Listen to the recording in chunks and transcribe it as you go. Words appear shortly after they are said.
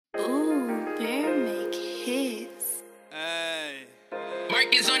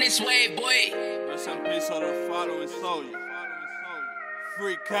It's on its way, boy. Rest in peace to the following soldier.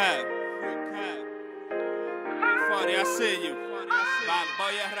 Free cab. Funny, I see you.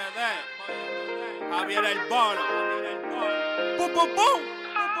 Badboy RD. Javier el Bono. Boom, boom, boom.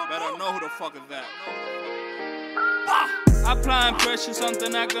 Better know who the fuck is that. Applying pressure,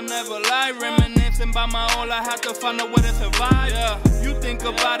 something I could never lie. Reminiscing by my all, I had to find a way to survive. Yeah. You think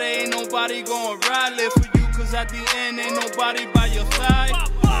about it, ain't nobody gonna ride. Live for you, cause at the end, ain't nobody by your side.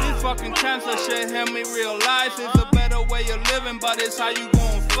 This fucking cancer shit help me realize it's a better way of living, but it's how you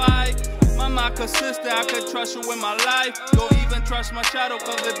gon' fight. Mama consistent, I could trust you with my life. Don't even trust my shadow,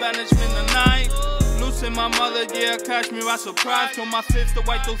 cause it banished me tonight. Losing my mother, yeah, catch me by surprise. Told my sis to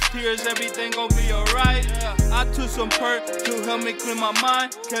wipe those tears, everything gon' be alright. I took some perk to help me clear my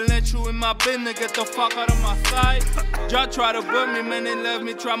mind. Can't let you in my business, get the fuck out of my sight. Y'all try to book me, man, they left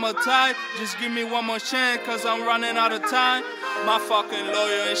me traumatized. Just give me one more chance, cause I'm running out of time. My fucking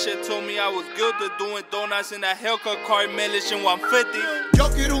lawyer and shit told me I was guilty doing donuts in that Hellcat car, mileage in 150. Yo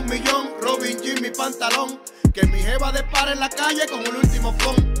quiero un millón, Robin G mi pantalón. Que mi jeva dispare en la calle con el último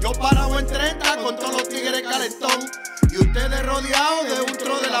phone. Yo parado en 30 con todos los tigres calentón. Y ustedes rodeados de un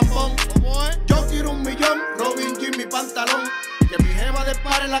tro de lambón. ¿Cómo es? Yo quiero un millón, Robin G mi pantalón. Que mi jeva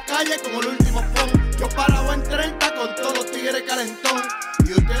dispare en la calle con el último phone. Yo parado en 30 con todos los tigres calentón.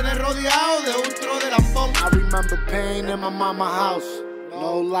 Y ustedes rodeados de un tro de lambón. I remember pain in my mama's house.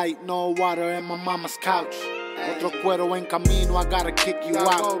 No light, no water in my mama's couch. Otro cuero en camino, I gotta kick you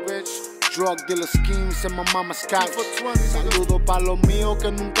out. Drug dealer schemes en my mama's couch. Saludos pa' los míos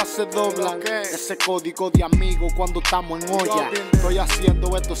que nunca se doblan. Ese código de amigo cuando estamos en olla. Estoy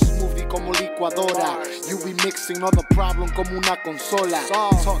haciendo estos smoothies como licuadora. You be mixing other problem como una consola.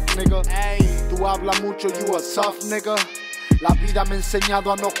 Talk nigga, tú hablas mucho, you a tough nigga. La vida me ha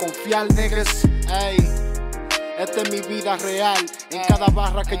enseñado a no confiar, niggas. Esta es mi vida real. En cada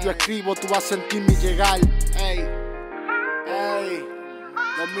barra que yo escribo tú vas a sentirme llegar.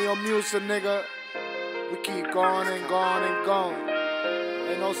 Lo mío music, nigga. We keep going and going and going.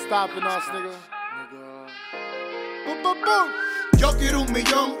 Ain't no stopping us, nigga. Boom, boom, boom. Yo quiero un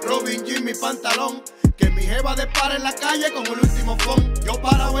millón, Robin G mi pantalón. Que mi jeva dispare en la calle con el último phone. Yo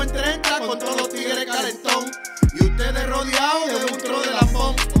parado en 30 con todos los tigres calentón. Y ustedes rodeados de un tro de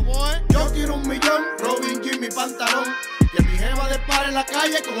lambón. ¿Cómo es? Yo quiero un millón, Robin G mi pantalón. Que mi jeva dispare en la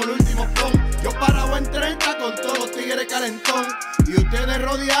calle con el último phone. Yo parado en 30 con todos los tigres calentón. Y ustedes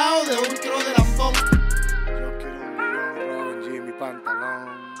rodeados de un tro de lambón. Yo quiero un millón, Robin G mi pantalón.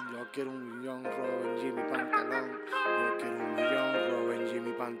 Yo quiero un millón, Robin G mi pantalón. Yo quiero un millón, Robin G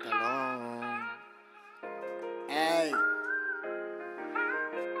mi pantalón.